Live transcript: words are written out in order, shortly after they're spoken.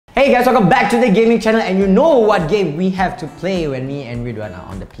Hey guys, welcome back to the gaming channel, and you know what game we have to play when me and Ridhwan are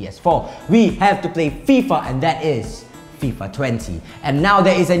on the PS4. We have to play FIFA, and that is FIFA 20. And now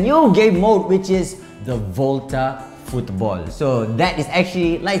there is a new game mode, which is the Volta football. So that is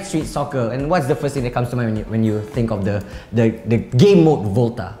actually like street soccer. And what's the first thing that comes to mind when you think of the game mode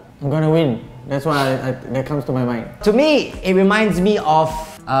Volta? I'm gonna win. That's what that comes to my mind. To me, it reminds me of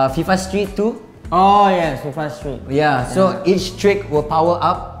FIFA Street 2. Oh yes, FIFA Street. Yeah, so each trick will power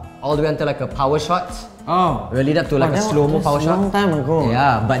up all the way until like a power shot. Oh. Will lead up to like a slow-mo power shot. Long time ago.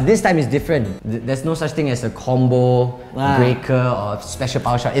 Yeah, but this time is different. There's no such thing as a combo, breaker, or special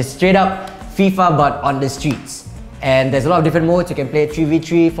power shot. It's straight up FIFA but on the streets. And there's a lot of different modes. You can play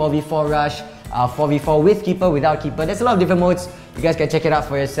 3v3, 4v4 rush, 4v4 with keeper, without keeper. There's a lot of different modes. You guys can check it out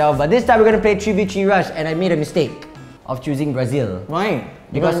for yourself. But this time we're gonna play 3v3 rush, and I made a mistake of choosing Brazil. Why?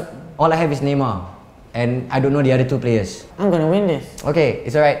 Because all I have is Neymar, and I don't know the other two players. I'm gonna win this. Okay,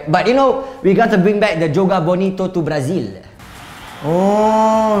 it's alright. But you know, we got to bring back the Joga Bonito to Brazil.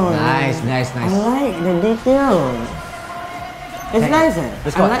 Oh, nice. I like the details. It's nice.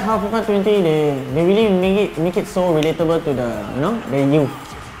 I like how FIFA 20 they really make it so relatable to the the youth.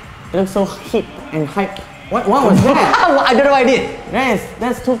 It looks so hip and hype. What was that? I don't know what I did.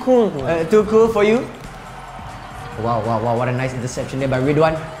 That's too cool. Too cool for you? Wow, what a nice interception there by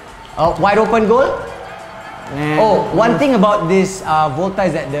Ridhwan. Wide open goal. Oh, one thing about this Volta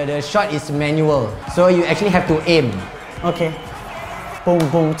is that the shot is manual, so you actually have to aim. Okay. Boom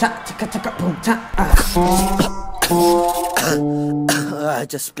boom cha chaka chaka boom cha. I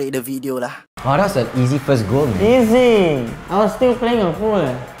just played the video lah. Oh, that was an easy first goal, man. Easy. I was still playing a fool.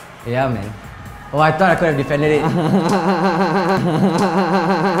 Yeah, man. Oh, I thought I could have defended it.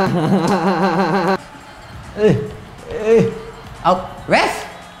 Out. Ref!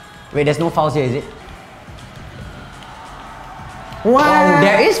 Wait, there's no fouls here, is it? What? Oh,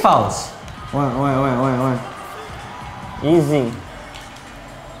 there is fouls. Why? Easy.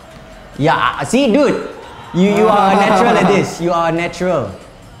 Yeah, see, dude. You are a natural at this. You are a natural.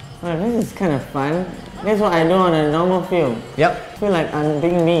 Oh, this is kind of fun. That's what I do on a normal field. Yep. I feel like I'm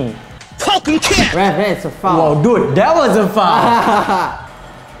being me. Ref, that's a foul. Whoa, dude, that was a foul.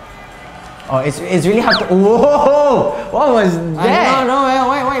 Oh, it's really hard to. Whoa! What was that? No,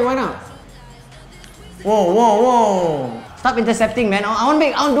 wait not? Whoa! Stop intercepting, man. I want to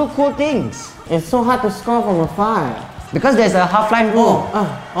do cool things. It's so hard to score from afar. Because there's a half-line rule.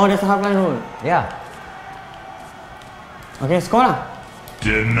 Oh, there's a half-line rule. Yeah. Okay, score lah.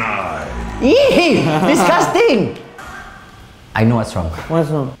 Denied. Eee! Disgusting! I know what's wrong.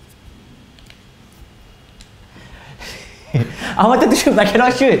 What's wrong? I wanted to shoot, but I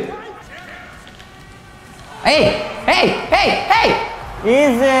cannot shoot. Hey!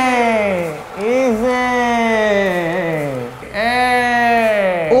 Easy!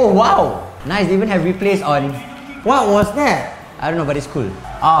 Hey! Oh, wow! Nice, they even have replays on. What was that? I don't know, but it's cool.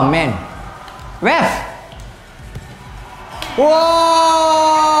 Oh, man. Ref! Whoa!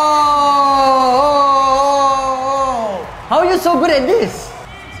 How are you so good at this?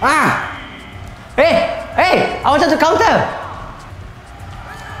 Hey! I wanted to counter!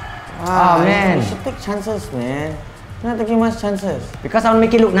 Oh, man. You should take chances, man. You're not taking much chances. Because I want to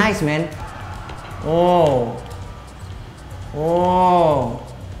make it look nice, man. Whoa!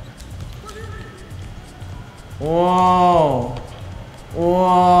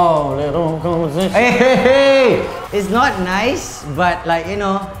 Little composition. Hey! It's not nice, but like, it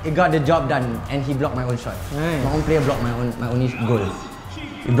got the job done, and he blocked my own shot. Nice. My own player blocked my only goal.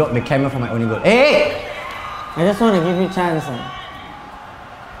 He blocked the camera for my only goal. Hey! I just want to give you a chance.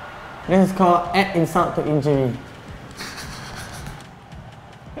 This is called add insult to injury.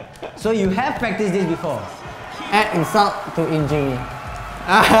 So you have practiced this before? Add insult to injury.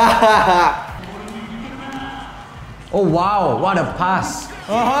 Oh wow, what a pass.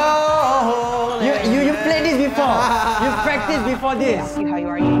 You played this before. You practiced before this. See how you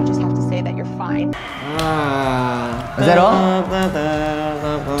are, you just have to say that you're fine. Was that all?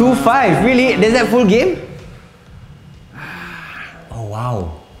 2-5, really? Is that full game? Oh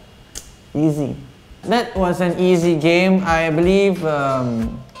wow. Easy. That was an easy game. I believe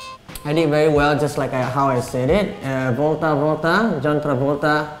I did very well, just like how I said it. Volta, John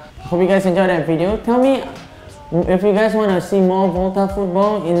Travolta. Hope you guys enjoyed that video. Tell me if you guys want to see more Volta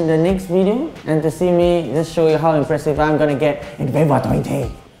football in the next video, and to see me just show you how impressive I'm gonna get in FIFA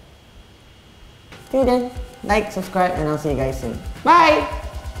 20. Till then, like, subscribe, and I'll see you guys soon. Bye!